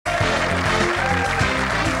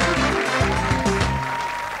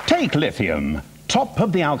Take lithium, top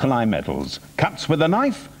of the alkali metals, cuts with a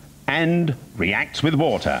knife and reacts with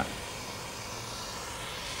water.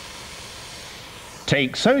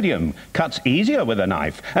 Take sodium, cuts easier with a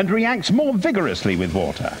knife and reacts more vigorously with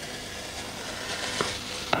water.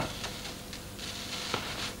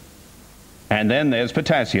 And then there's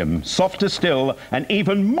potassium, softer still and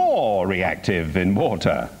even more reactive in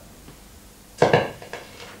water.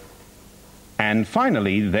 And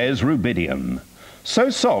finally, there's rubidium.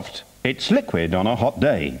 So soft, it's liquid on a hot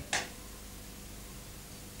day.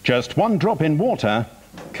 Just one drop in water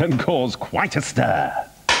can cause quite a stir.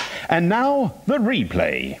 And now, the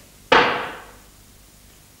replay.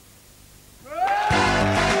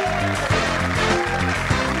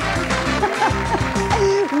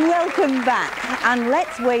 Welcome back, and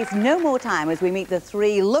let's waste no more time as we meet the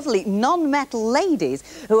three lovely non-metal ladies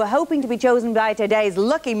who are hoping to be chosen by today's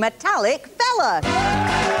lucky metallic fella.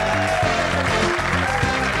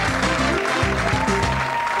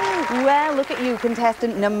 Well, look at you,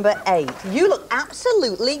 contestant number 8. You look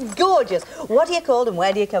absolutely gorgeous. What are you called and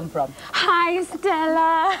where do you come from? Hi,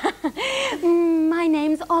 Stella. My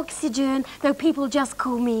name's Oxygen, though people just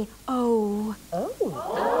call me O.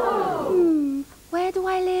 Oh. Where do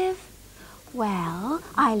I live? Well,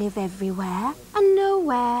 I live everywhere and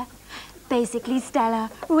nowhere. Basically, Stella,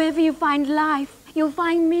 wherever you find life, you'll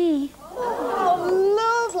find me.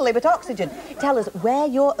 Oh, lovely. But Oxygen, tell us where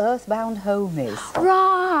your earthbound home is.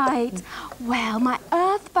 Right. Well, my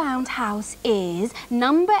earthbound house is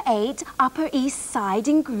number 8, Upper East Side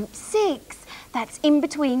in Group 6. That's in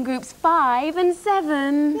between Groups 5 and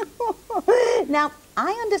 7. Now,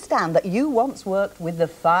 I understand that you once worked with the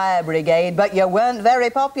fire brigade, but you weren't very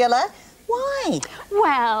popular. Why?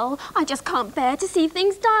 Well, I just can't bear to see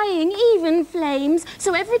things dying, even flames.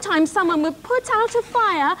 So every time someone would put out a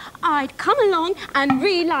fire, I'd come along and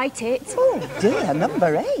relight it. Oh, dear,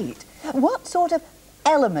 number 8. What sort of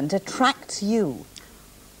element attracts you?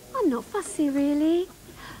 I'm not fussy, really.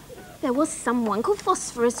 There was someone called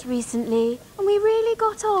Phosphorus recently, and we really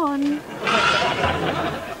got on.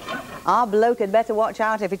 Our bloke had better watch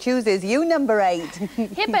out if he chooses you, number 8.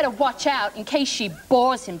 He'd better watch out in case she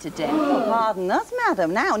bores him to death. Oh, pardon us,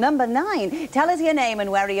 madam. Now, number 9. Tell us your name and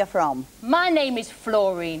where are you from? My name is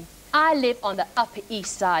Florine. I live on the Upper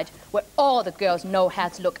East Side, where all the girls know how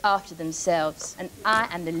to look after themselves. And I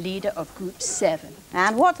am the leader of Group 7.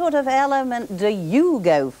 And what sort of element do you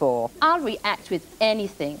go for? I'll react with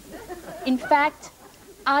anything. In fact,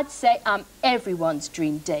 I'd say I'm everyone's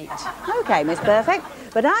dream date. OK, Miss Perfect,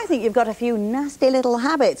 but I think you've got a few nasty little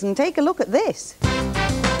habits, and take a look at this.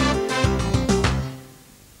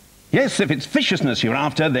 Yes, if it's viciousness you're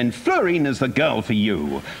after, then Florine is the girl for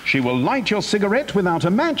you. She will light your cigarette without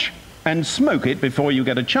a match and smoke it before you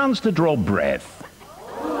get a chance to draw breath.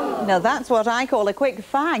 Now, that's what I call a quick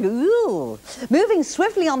fag. Ooh. Moving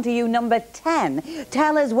swiftly on to you, number 10.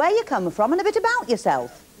 Tell us where you come from and a bit about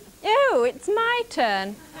yourself. Oh, it's my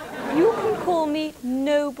turn. You can call me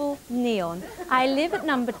Noble Neon. I live at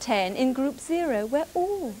number 10 in Group 0, where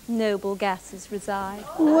all noble gases reside.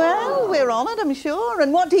 Well, we're honoured, I'm sure.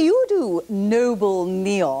 And what do you do, Noble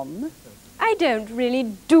Neon? I don't really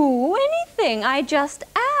do anything. I just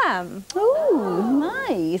am. Oh,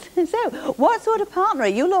 nice. So, what sort of partner are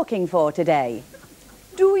you looking for today?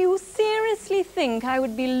 Do you seriously think I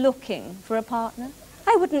would be looking for a partner?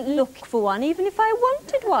 I wouldn't look for one even if I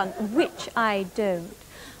wanted one, which I don't.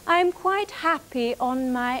 I'm quite happy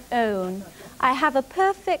on my own. I have a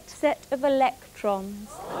perfect set of electrons,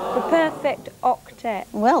 the perfect octet.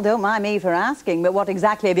 Well, don't mind me for asking, but what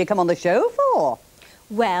exactly have you come on the show for?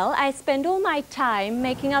 Well, I spend all my time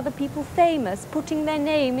making other people famous, putting their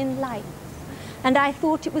name in lights. And I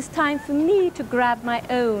thought it was time for me to grab my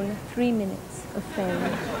own 3 minutes of fame.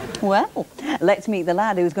 Well, let's meet the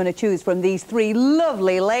lad who's going to choose from these 3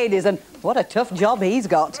 lovely ladies, and what a tough job he's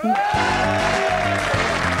got. You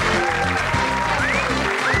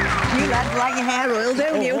lads like your hair oil,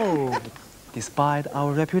 don't you? Oh. Despite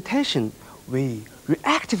our reputation, we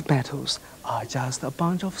reactive metals are just a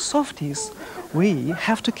bunch of softies. We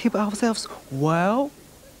have to keep ourselves well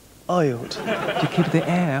oiled to keep the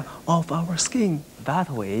air off our skin. That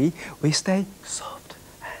way, we stay soft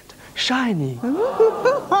and shiny.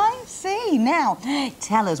 Ooh, I see. Now,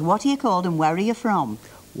 tell us, what are you called and where are you from?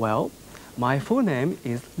 Well, my full name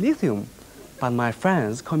is Lithium, but my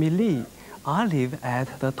friends call me Lee. I live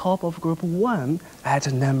at the top of Group 1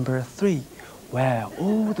 at number 3, where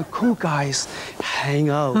all the cool guys hang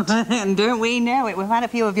out. And don't we know it? We've had a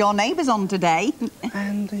few of your neighbours on today.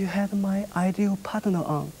 And you had my ideal partner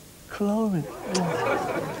on, Chlorine.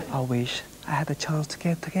 I wish I had a chance to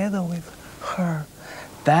get together with her.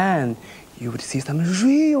 Then you would see some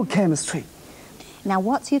real chemistry. Now,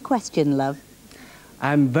 what's your question, love?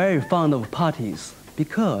 I'm very fond of parties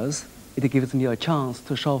because it gives me a chance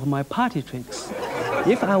to show off my party tricks.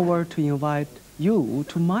 If I were to invite you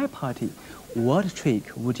to my party, what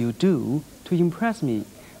trick would you do to impress me?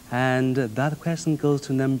 And that question goes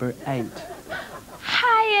to number 8.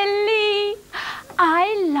 Hi, Ellie.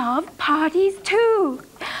 I love parties too.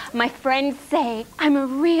 My friends say I'm a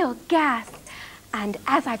real gas. And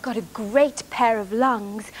as I've got a great pair of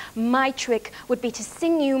lungs, my trick would be to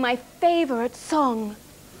sing you my favorite song.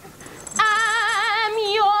 I'm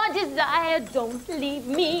your desire, don't leave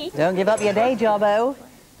me. Don't give up your day job, oh.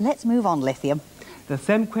 Let's move on, Lithium. The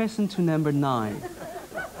same question to number 9.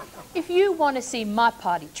 If you want to see my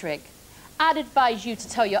party trick, I'd advise you to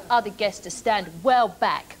tell your other guests to stand well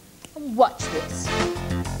back. And watch this.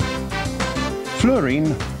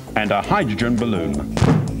 Fluorine and a hydrogen balloon.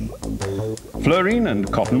 Fluorine and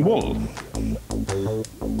cotton wool.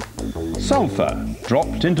 Sulfur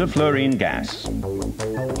dropped into fluorine gas.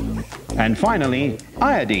 And finally,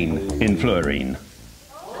 iodine in fluorine.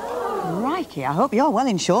 Crikey, I hope you're well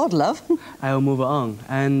insured, love. I'll move on.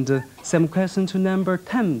 And same question to number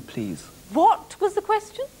 10, please. What was the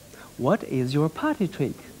question? What is your party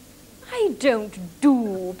trick? I don't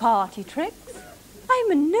do party tricks.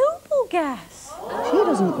 I'm a noble gas. She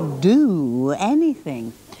doesn't do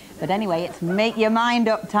anything. But anyway, it's make your mind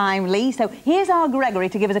up time, Lee. So here's our Gregory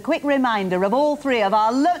to give us a quick reminder of all three of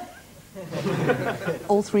our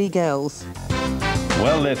all three girls.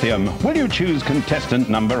 Well, Lithium, will you choose contestant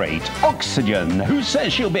number 8, Oxygen, who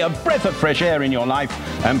says she'll be a breath of fresh air in your life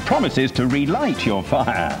and promises to relight your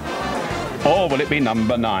fire? Or will it be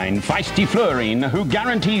number 9, Feisty Fluorine, who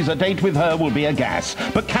guarantees a date with her will be a gas,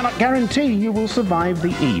 but cannot guarantee you will survive the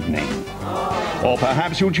evening? Or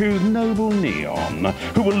perhaps you'll choose Noble Neon,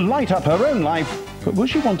 who will light up her own life, but will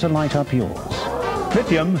she want to light up yours?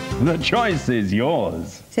 Lithium, the choice is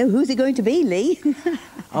yours. So who's it going to be, Lee?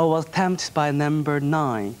 I was tempted by number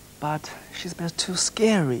 9, but she's a bit too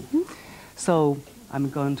scary. So I'm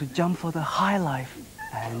going to jump for the high life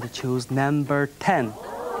and choose number 10.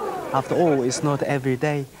 After all, it's not every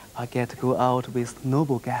day I get to go out with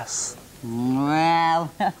noble gas. Well,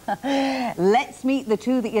 let's meet the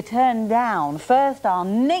two that you turned down. First, our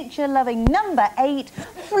nature-loving number 8,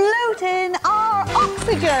 floating our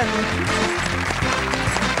Oxygen.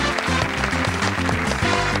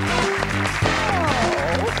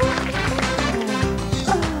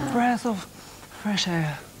 Breath of fresh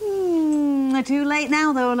air. Too late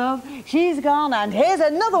now, though, love. She's gone, and here's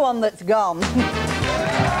another one that's gone.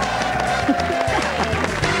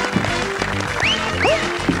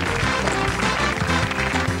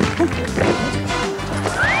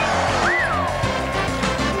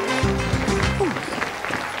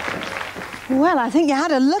 Well, I think you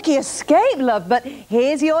had a lucky escape, love, but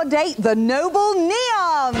here's your date, the Noble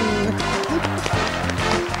Neon.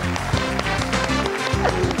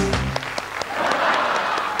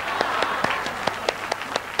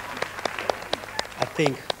 I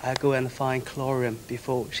think I'll go and find Chlorine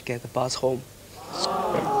before she gets the bus home.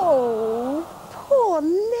 Oh, poor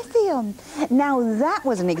Lithium. Now, that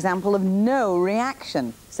was an example of no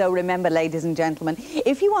reaction. So remember, ladies and gentlemen,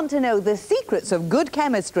 if you want to know the secrets of good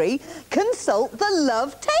chemistry, consult the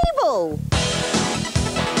love table.